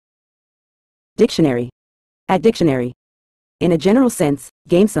Dictionary. At dictionary. In a general sense,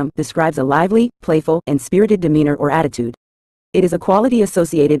 gamesome describes a lively, playful, and spirited demeanor or attitude. It is a quality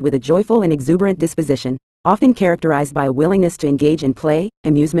associated with a joyful and exuberant disposition, often characterized by a willingness to engage in play,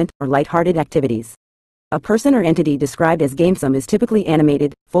 amusement, or light-hearted activities. A person or entity described as gamesome is typically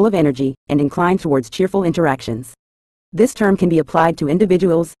animated, full of energy, and inclined towards cheerful interactions. This term can be applied to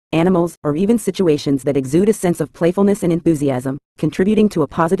individuals, animals, or even situations that exude a sense of playfulness and enthusiasm, contributing to a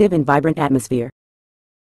positive and vibrant atmosphere.